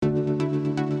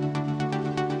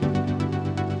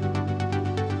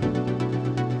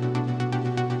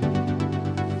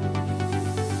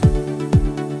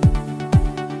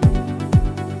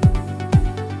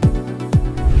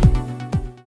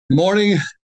Good morning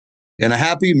and a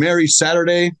happy, merry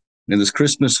Saturday in this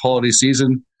Christmas holiday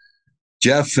season.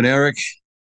 Jeff and Eric,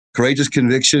 Courageous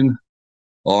Conviction,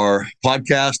 our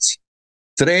podcasts.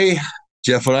 Today,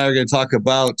 Jeff and I are going to talk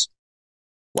about,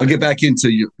 I'll get back into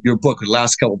your book. The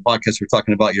last couple of podcasts, we're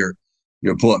talking about your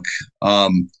book.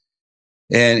 And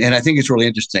I think it's really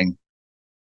interesting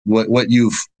what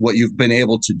you've been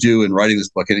able to do in writing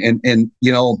this book. And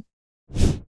you know,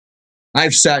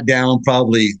 I've sat down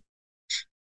probably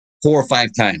 4 or 5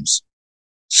 times,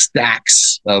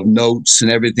 stacks of notes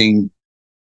and everything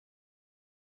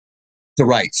to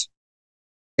write.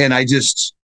 And I get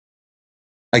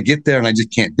there and I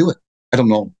just can't do it. I don't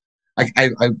know. I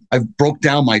broke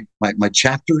down my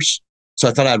chapters. So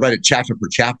I thought I'd write it chapter per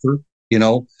chapter, you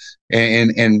know,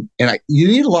 and you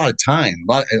need a lot of time,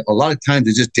 a lot of time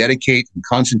to just dedicate and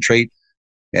concentrate.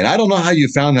 And I don't know how you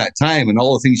found that time and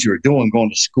all the things you were doing, going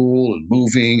to school and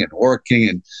moving and working,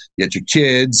 and you had your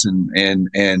kids and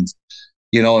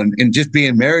you know, and just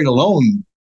being married alone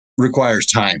requires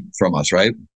time from us,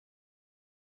 right?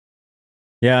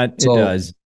 Yeah, it So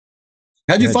does.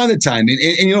 how'd Go you ahead. find the time?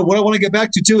 And you know, what I want to get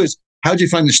back to too is how'd you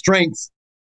find the strength?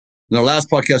 In our last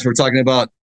podcast, we are talking about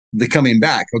the coming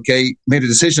back. Okay, made a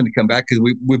decision to come back because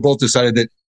we both decided that,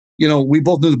 you know, we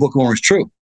both knew the Book of Mormon was true.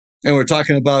 And we're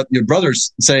talking about your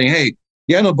brothers saying, hey,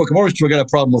 yeah, I know the Book of Mormon is true. I got a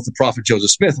problem with the prophet Joseph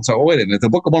Smith. And so, oh, wait a minute. If the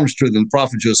Book of Mormon is true, then the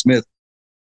prophet Joseph Smith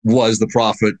was the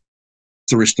prophet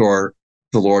to restore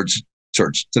the Lord's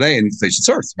church today and face its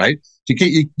earth, right?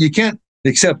 You can't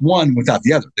accept one without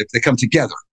the other. They come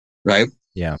together, right?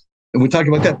 Yeah. And we talked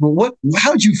about that. But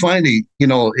how did you find you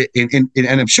know, and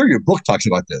I'm sure your book talks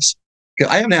about this.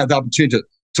 I haven't had the opportunity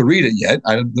to read it yet.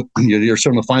 You're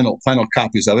showing the final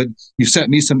copies of it. You sent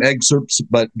me some excerpts,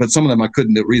 but some of them I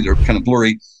couldn't read. They're kind of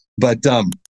blurry. But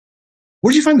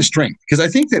where did you find the strength? Because I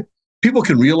think that people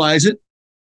can realize it.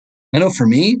 I know for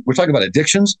me, we're talking about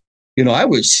addictions. You know, I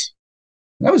was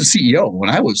a CEO when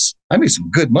I made some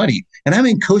good money, and I'm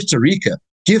in Costa Rica.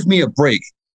 Give me a break.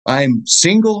 I'm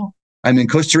single. I'm in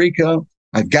Costa Rica.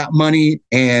 I've got money,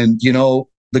 and you know,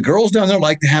 the girls down there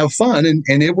like to have fun, and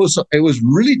it was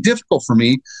really difficult for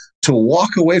me to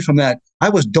walk away from that. I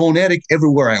was donetic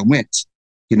everywhere I went.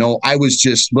 You know, I was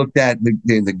just looked at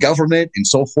the government and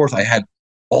so forth. I had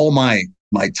all my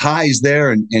ties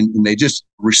there, and they just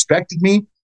respected me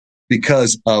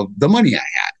because of the money I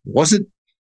had. It wasn't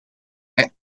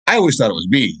I always thought it was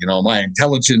me, you know, my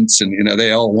intelligence, and you know,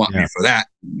 they all want me Yeah. for that,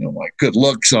 you know, my good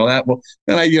looks and all that. Well,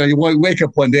 then you wake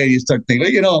up one day and you start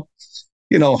thinking, well,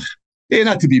 you know,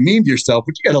 not to be mean to yourself,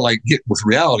 but you got to like get with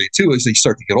reality too as they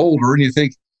start to get older, and you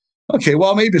think, okay,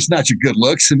 well, maybe it's not your good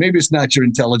looks, and maybe it's not your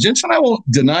intelligence, and I won't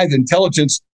deny the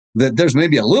intelligence that there's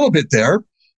maybe a little bit there,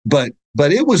 but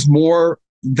it was more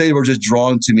they were just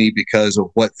drawn to me because of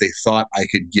what they thought I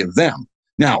could give them.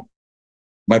 Now,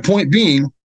 my point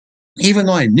being, even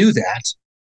though I knew that,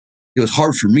 it was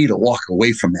hard for me to walk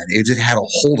away from that. It just had a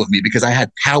hold of me because I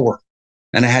had power,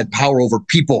 and I had power over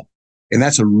people. And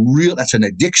that's an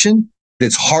addiction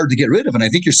that's hard to get rid of. And I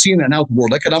think you're seeing that now with the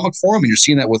World Economic Forum, and you're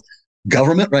seeing that with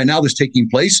government right now that's taking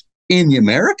place in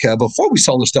America. Before, we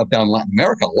saw this stuff down in Latin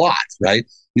America a lot, right?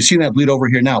 You're seeing that bleed over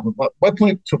here now. But my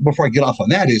point before I get off on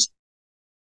that is,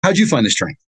 how'd you find the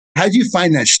strength? How'd you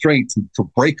find that strength to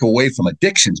break away from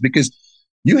addictions? Because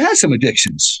you had some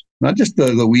addictions, not just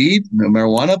the weed, the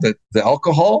marijuana, but the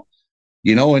alcohol,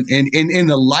 you know, and in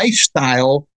the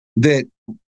lifestyle that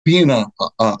being a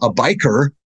biker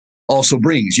also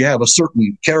brings. You have a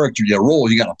certain character, your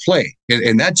role you got to play,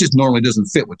 and that just normally doesn't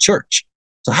fit with church.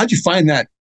 So how'd you find that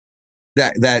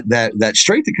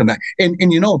strength to come back?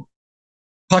 And you know,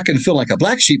 Puck can feel like a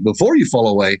black sheep before you fall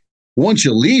away. Once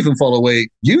you leave and fall away,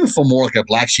 you feel more like a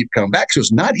black sheep coming back. So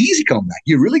it's not easy coming back.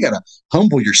 You really got to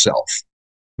humble yourself,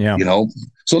 Yeah. you know.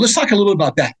 So let's talk a little bit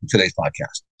about that in today's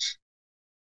podcast.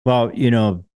 Well, you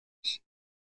know,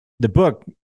 the book,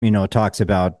 you know, talks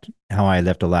about how I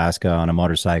left Alaska on a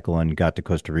motorcycle and got to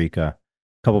Costa Rica.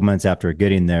 A couple months after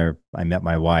getting there, I met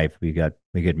my wife. We get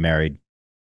married.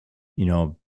 You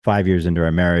know, 5 years into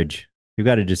our marriage, we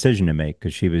got a decision to make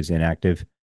because she was inactive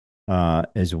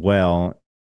as well.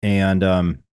 And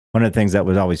one of the things that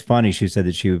was always funny, she said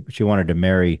that she wanted to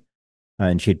marry,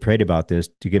 and she'd prayed about this,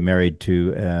 to get married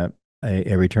to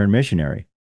a returned missionary.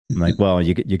 I'm like, well,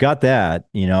 you got that,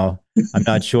 you know. I'm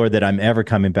not sure that I'm ever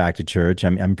coming back to church.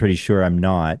 I'm pretty sure I'm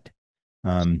not.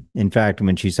 In fact,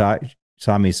 when she saw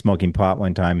me smoking pot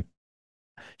one time,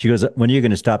 she goes, "When are you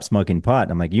going to stop smoking pot?"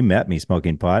 I'm like, "You met me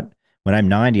smoking pot. When I'm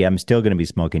 90, I'm still going to be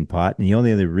smoking pot. And the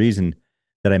only other reason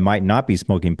that I might not be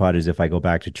smoking pot is if I go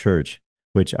back to church,"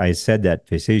 which I said that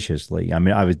facetiously. I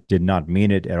mean, did not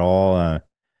mean it at all.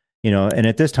 and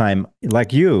at this time,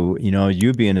 like you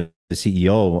being the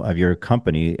CEO of your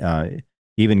company,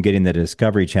 even getting the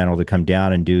Discovery Channel to come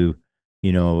down and do,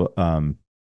 you know,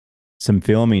 some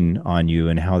filming on you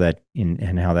and how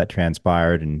that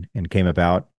transpired and came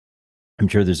about. I'm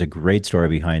sure there's a great story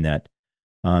behind that.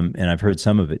 And I've heard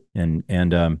some of it. And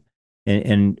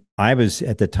I was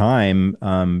at the time,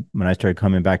 when I started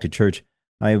coming back to church,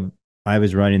 I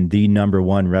was running the number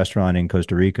one restaurant in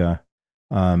Costa Rica.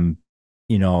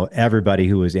 Everybody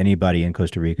who was anybody in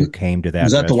Costa Rica came to that.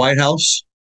 Was that restaurant. the White House?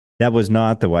 That was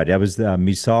not the White. That was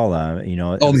Misala.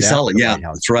 Oh, Misala. Yeah,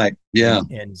 that's right. Yeah.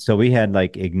 And so we had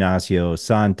like Ignacio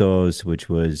Santos, which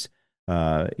was,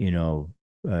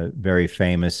 very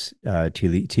famous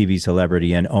TV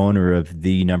celebrity and owner of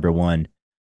the number one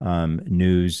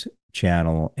news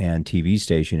channel and TV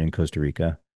station in Costa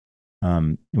Rica,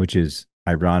 which is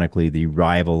ironically the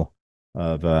rival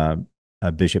of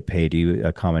Bishop Patey,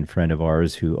 a common friend of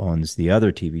ours who owns the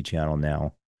other TV channel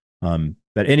now.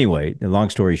 But anyway, the long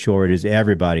story short is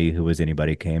everybody who was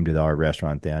anybody came to our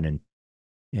restaurant then,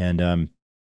 and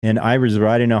I was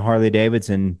riding a Harley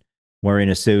Davidson, wearing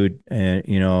a suit, and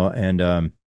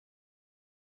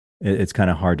it's kind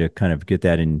of hard to kind of get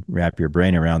that and wrap your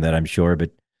brain around that, I'm sure.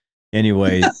 But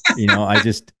anyway, I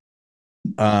just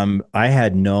I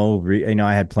had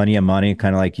I had plenty of money,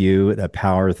 kind of like you, the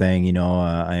power thing.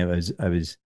 I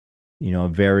was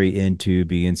very into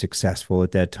being successful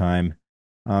at that time.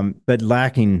 But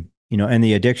lacking, and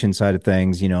the addiction side of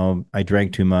things, I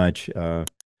drank too much,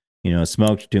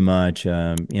 smoked too much,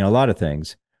 a lot of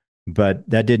things, but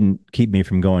that didn't keep me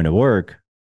from going to work,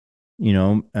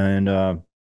 and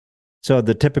so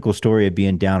the typical story of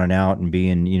being down and out and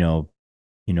being,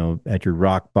 at your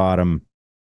rock bottom,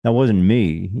 that wasn't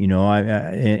me,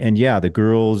 and yeah, the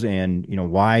girls and,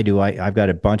 why do I've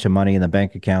got a bunch of money in the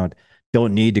bank account,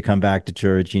 don't need to come back to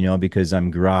church, because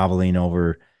I'm groveling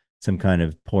over some kind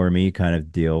of poor me kind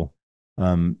of deal.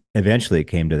 Eventually it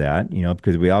came to that,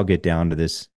 because we all get down to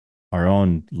this, our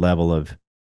own level of,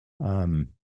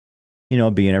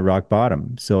 being at rock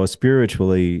bottom. So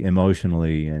spiritually,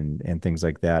 emotionally, and things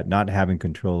like that, not having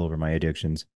control over my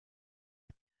addictions,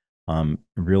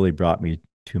 really brought me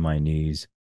to my knees,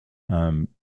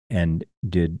 and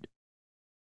did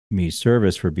me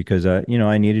service because, I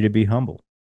needed to be humble,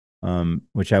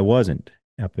 which I wasn't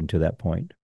up until that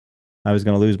point. I was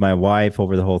going to lose my wife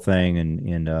over the whole thing.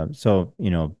 And so,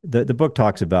 the book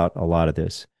talks about a lot of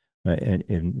this, and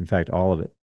in fact, all of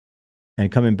it.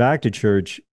 And coming back to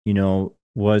church,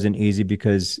 wasn't easy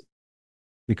because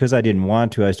I didn't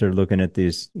want to. I started looking at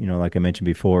this, like I mentioned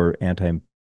before,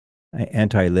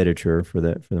 anti literature for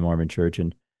the Mormon Church,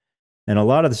 and a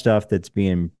lot of the stuff that's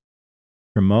being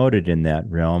promoted in that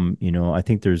realm, I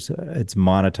think it's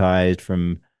monetized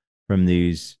from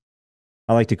these,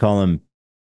 I like to call them,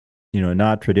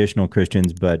 not traditional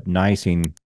Christians, but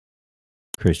Nicene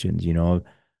Christians,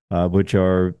 which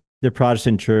are the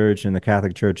Protestant church and the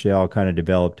Catholic church. They all kind of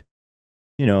developed,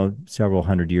 several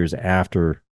hundred years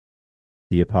after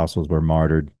the apostles were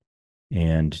martyred.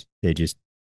 And they just,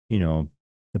 the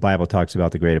Bible talks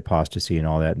about the great apostasy and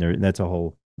all that. And that's a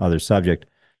whole other subject.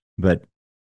 But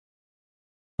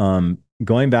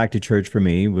going back to church for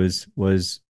me was,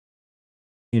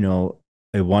 a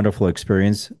wonderful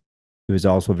experience. It was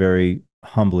also very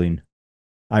humbling.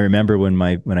 I remember when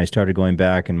I started going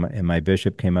back, and my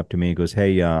bishop came up to me and goes,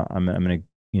 "Hey, I'm going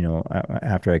to,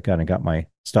 after I kind of got my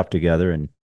stuff together, and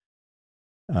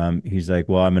he's like,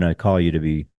 well, I'm going to call you to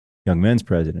be Young Men's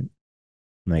president."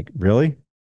 I'm like, really?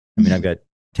 I mean, I've got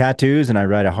tattoos and I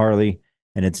ride a Harley,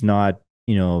 and it's not,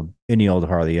 any old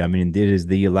Harley. I mean, it is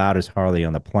the loudest Harley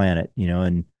on the planet,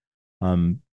 and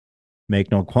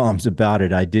make no qualms about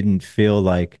it. I didn't feel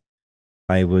like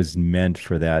I was meant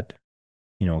for that,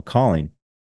 calling.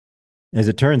 As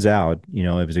it turns out,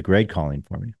 it was a great calling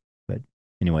for me. But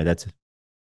anyway, that's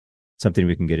something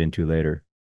we can get into later.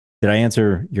 Did I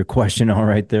answer your question all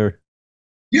right there?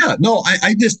 Yeah, no,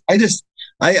 I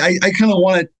kind of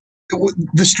wanted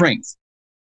the strength.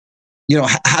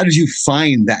 How did you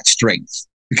find that strength?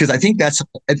 Because I think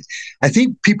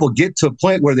people get to a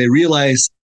point where they realize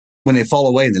when they fall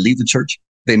away and they leave the church,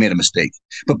 they made a mistake.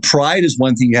 But pride is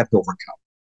one thing you have to overcome,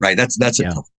 right? That's it.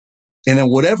 Yeah. And then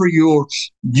whatever your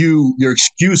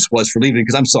excuse was for leaving,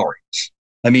 because I'm sorry.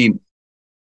 I mean,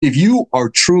 if you are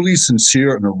truly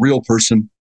sincere and a real person,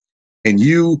 and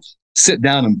you sit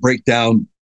down and break down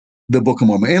the Book of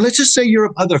Mormon, and let's just say you're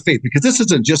of other faith, because this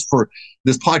isn't just for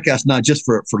this podcast, not just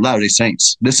for Latter-day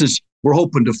Saints. We're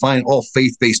hoping to find all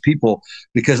faith-based people,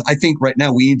 because I think right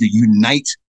now we need to unite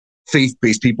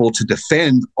faith-based people to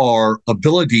defend our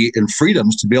ability and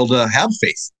freedoms to be able to have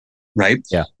faith. right?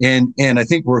 Yeah. And I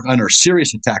think we're under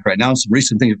serious attack right now. Some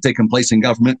recent things have taken place in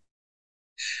government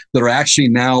that are actually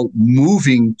now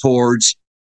moving towards,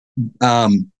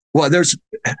 there's,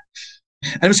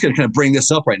 I'm just going to kind of bring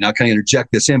this up right now, kind of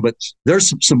interject this in, but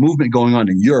there's some movement going on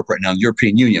in Europe right now, the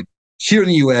European Union, here in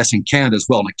the U.S. and Canada as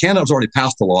well. Now, Canada's already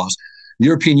passed the laws. The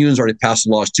European Union's already passed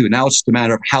the laws too. Now it's just a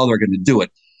matter of how they're going to do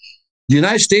it. The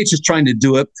United States is trying to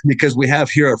do it because we have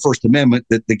here our First Amendment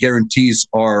that guarantees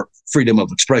our freedom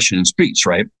of expression and speech,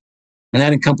 right? And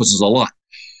that encompasses a lot.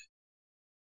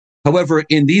 However,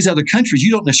 in these other countries,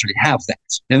 you don't necessarily have that.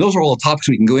 And those are all the topics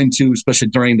we can go into, especially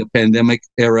during the pandemic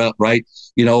era, right?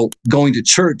 Going to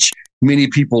church, many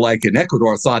people like in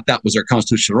Ecuador thought that was their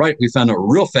constitutional right. We found out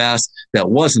real fast that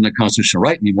wasn't a constitutional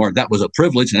right anymore. That was a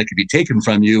privilege and that could be taken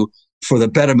from you for the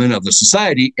betterment of the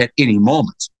society at any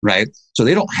moment, right? So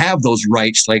they don't have those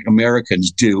rights like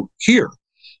Americans do here.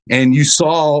 And you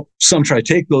saw some try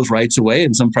to take those rights away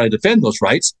and some try to defend those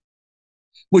rights,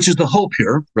 which is the hope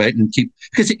here, right? And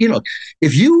because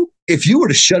if you were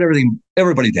to shut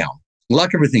everybody down,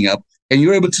 lock everything up, and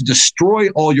you're able to destroy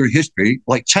all your history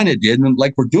like China did, and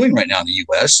like we're doing right now in the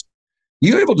U.S.,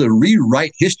 you're able to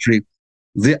rewrite history.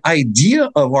 The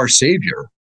idea of our Savior,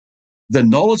 the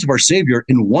knowledge of our Savior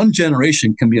in one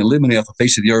generation can be eliminated off the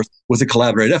face of the earth with a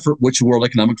collaborative effort, which the World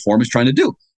Economic Forum is trying to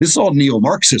do. This is all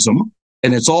neo-Marxism,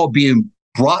 and it's all being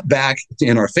brought back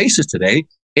in our faces today.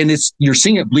 And you're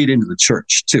seeing it bleed into the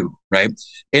church too, right?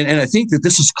 And I think that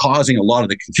this is causing a lot of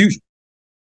the confusion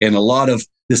and a lot of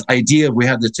this idea. We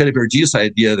have the teddy bear Jesus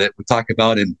idea that we talk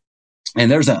about, and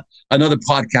there's another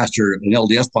podcaster, an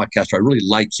LDS podcaster. I really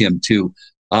like him too.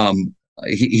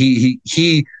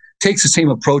 He takes the same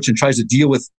approach and tries to deal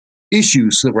with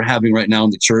issues that we're having right now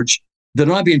in the church that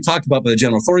are not being talked about by the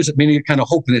general authorities that many are kind of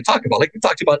hoping to talk about. Like we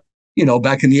talked about,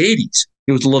 back in the 80s,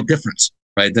 it was a little different,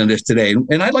 right, than it is today.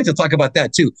 And I'd like to talk about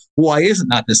that too. Why is it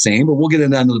not the same? But we'll get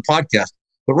into that another podcast.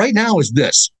 But right now is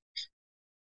this.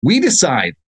 We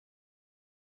decide,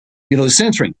 the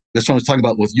censoring, that's what I was talking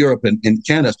about with Europe and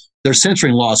Canada, there's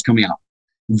censoring laws coming out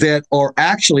that are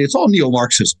actually, it's all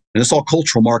neo-Marxism and it's all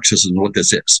cultural Marxism, what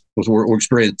this is, what we're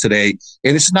experiencing today.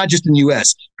 And it's not just in the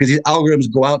U.S. because these algorithms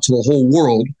go out to the whole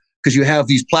world because you have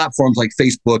these platforms like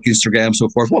Facebook, Instagram, so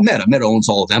forth. Well, Meta owns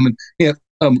all of them,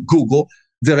 and Google,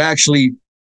 that actually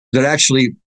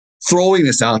throwing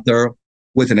this out there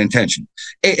with an intention.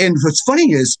 And what's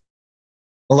funny is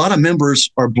a lot of members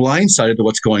are blindsided to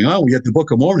what's going on. We have the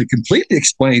Book of Mormon completely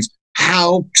explains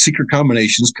how secret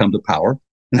combinations come to power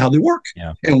and how they work,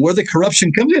 and where the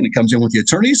corruption comes in. It comes in with the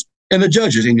attorneys and the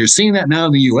judges. And you're seeing that now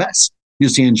in the U.S. You're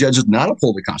seeing judges not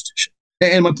uphold the Constitution.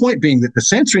 And my point being that the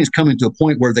censoring is coming to a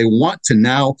point where they want to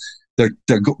now, they're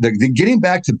getting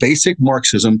back to basic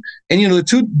Marxism. And, the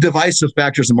two divisive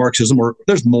factors of Marxism, or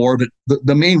there's more, but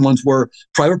the main ones were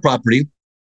private property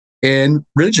and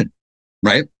religion,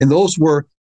 right? And those were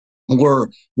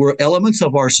elements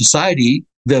of our society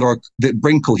that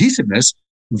bring cohesiveness,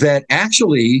 that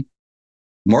actually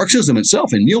Marxism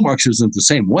itself and neo-Marxism the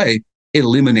same way, it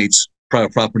eliminates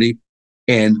private property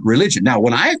and religion. Now,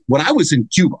 when I was in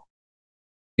Cuba,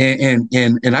 and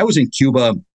I was in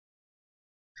Cuba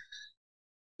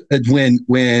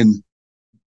when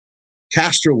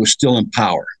Castro was still in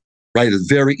power, right at the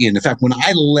very end. In fact, when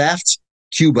I left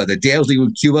Cuba, the day I was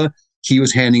leaving Cuba, he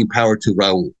was handing power to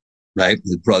Raul, right,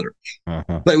 his brother.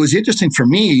 Uh-huh. But it was interesting for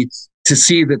me to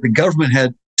see that the government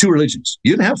had two religions.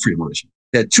 You didn't have freedom of religion.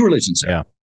 They had two religions there,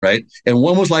 right? And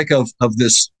one was like of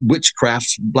this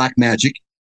witchcraft, black magic,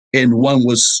 and one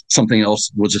was something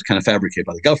else, was just kind of fabricated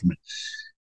by the government.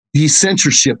 The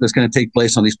censorship that's going to take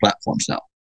place on these platforms now,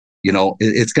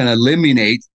 it's going to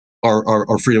eliminate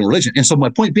our freedom of religion. And so my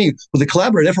point being, with a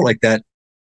collaborative effort like that,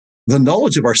 the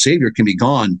knowledge of our Savior can be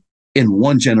gone in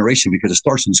one generation because it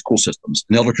starts in school systems.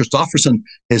 And Elder Christofferson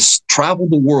has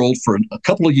traveled the world for a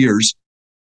couple of years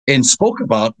and spoke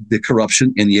about the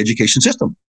corruption in the education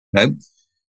system, right?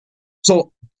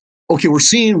 So, okay, we're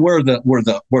seeing where the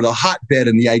hotbed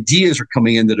and the ideas are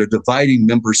coming in that are dividing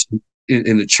members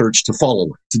in the church to follow,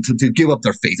 to give up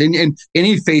their faith, and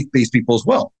any faith-based people as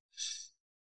well.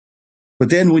 But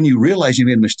then when you realize you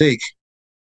made a mistake,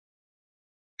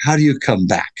 how do you come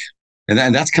back? And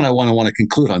that's kind of what I want to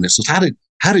conclude on this. So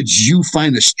how did you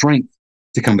find the strength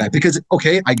to come back? Because,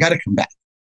 okay, I got to come back.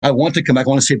 I want to come back. I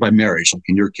want to save my marriage. Like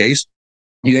in your case,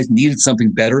 you guys needed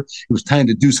something better. It was time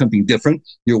to do something different.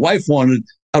 Your wife wanted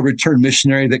a returned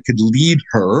missionary that could lead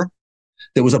her,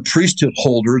 that was a priesthood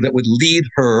holder, that would lead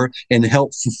her and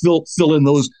help fill in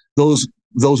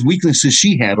those weaknesses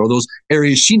she had, or those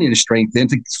areas she needed strength in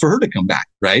for her to come back,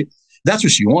 right? That's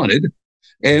what she wanted.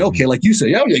 And okay, like you said,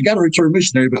 you got to return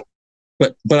missionary, but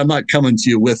but I'm not coming to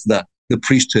you with the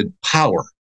priesthood power.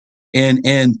 And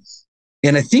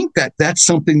I think that's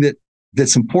something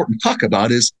that's important to talk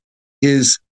about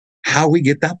is how we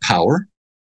get that power,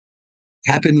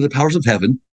 tap into the powers of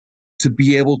heaven to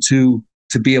be able to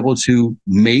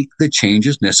make the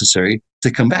changes necessary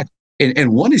to come back.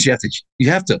 And one is you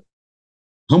have to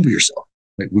humble yourself.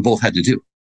 Like we both had to do.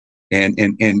 And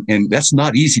that's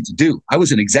not easy to do. I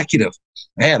was an executive.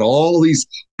 I had all these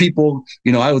people,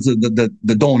 I was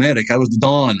the donetic. I was the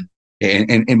don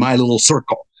in my little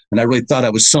circle. And I really thought I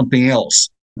was something else.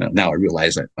 Now I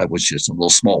realize I was just a little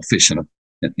small fish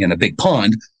in a big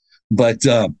pond. But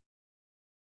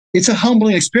it's a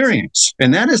humbling experience.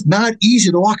 And that is not easy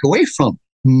to walk away from.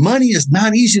 Money is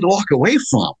not easy to walk away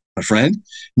from, my friend,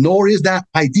 nor is that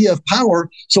idea of power.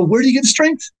 So where do you get the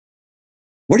strength?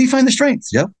 Where do you find the strength?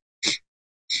 Yeah.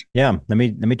 Yeah, let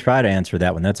me try to answer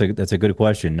that one. That's a good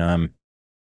question.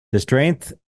 The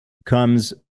strength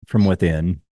comes from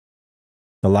within.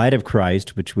 The light of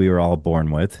Christ, which we were all born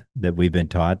with, that we've been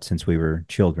taught since we were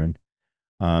children.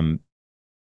 I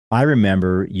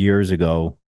remember years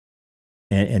ago,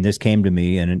 and this came to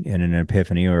me in an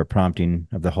epiphany or a prompting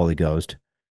of the Holy Ghost,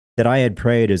 that I had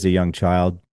prayed as a young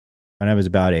child, and I was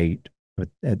about 8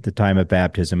 at the time of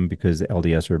baptism, because the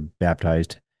LDS were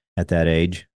baptized at that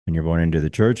age when you're born into the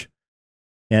church.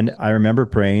 And I remember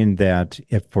praying that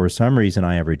if for some reason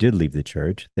I ever did leave the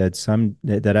church,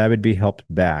 that I would be helped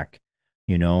back,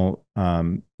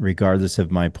 regardless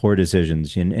of my poor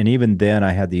decisions. And even then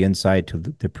I had the insight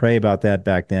to pray about that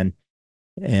back then.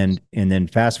 And then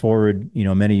fast forward,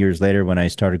 many years later when I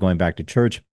started going back to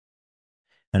church,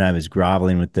 and I was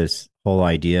groveling with this whole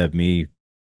idea of me,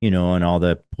 and all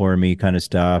the poor me kind of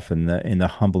stuff, and the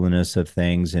humbleness of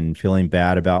things, and feeling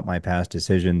bad about my past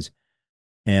decisions.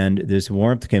 And this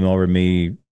warmth came over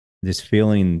me, this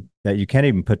feeling that you can't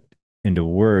even put into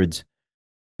words,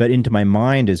 but into my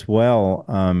mind as well.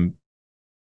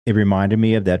 It reminded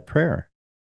me of that prayer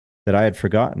that I had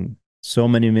forgotten so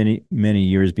many, many, many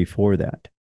years before that.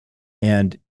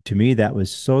 And to me, that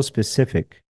was so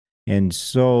specific and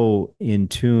so in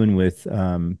tune with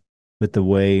the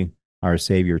way our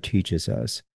Savior teaches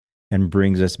us and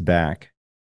brings us back.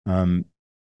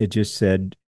 It just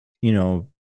said,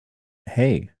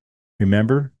 hey,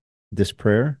 remember this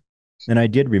prayer? And I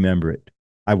did remember it.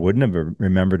 I wouldn't have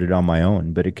remembered it on my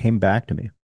own, but it came back to me.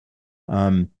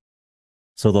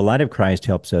 So the light of Christ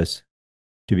helps us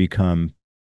to become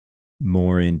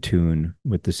more in tune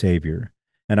with the Savior.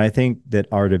 And I think that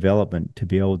our development to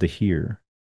be able to hear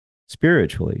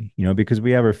spiritually, because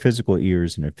we have our physical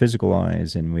ears and our physical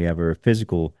eyes, and we have our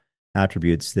physical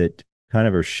attributes that kind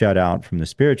of are shut out from the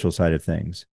spiritual side of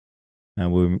things.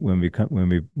 And when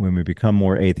we become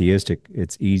more atheistic,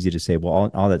 it's easy to say, well,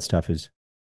 all that stuff is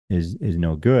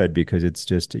no good, because it's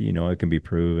just, it can be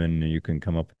proven, and you can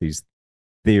come up with these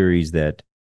theories that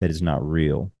is not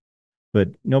real. But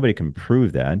nobody can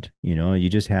prove that. You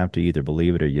just have to either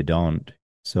believe it or you don't.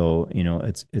 So,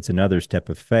 it's another step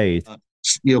of faith.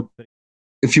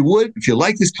 If you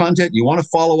like this content, you want to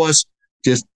follow us,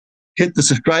 just hit the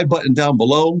subscribe button down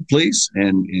below, please,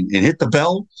 and hit the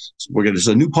bell. There's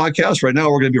a new podcast right now.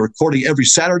 We're going to be recording every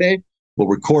Saturday. We'll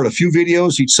record a few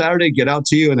videos each Saturday, get out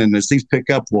to you, and then as things pick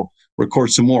up, we'll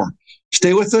record some more.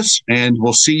 Stay with us, and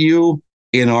we'll see you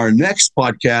in our next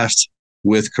podcast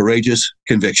with Courageous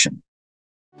Conviction.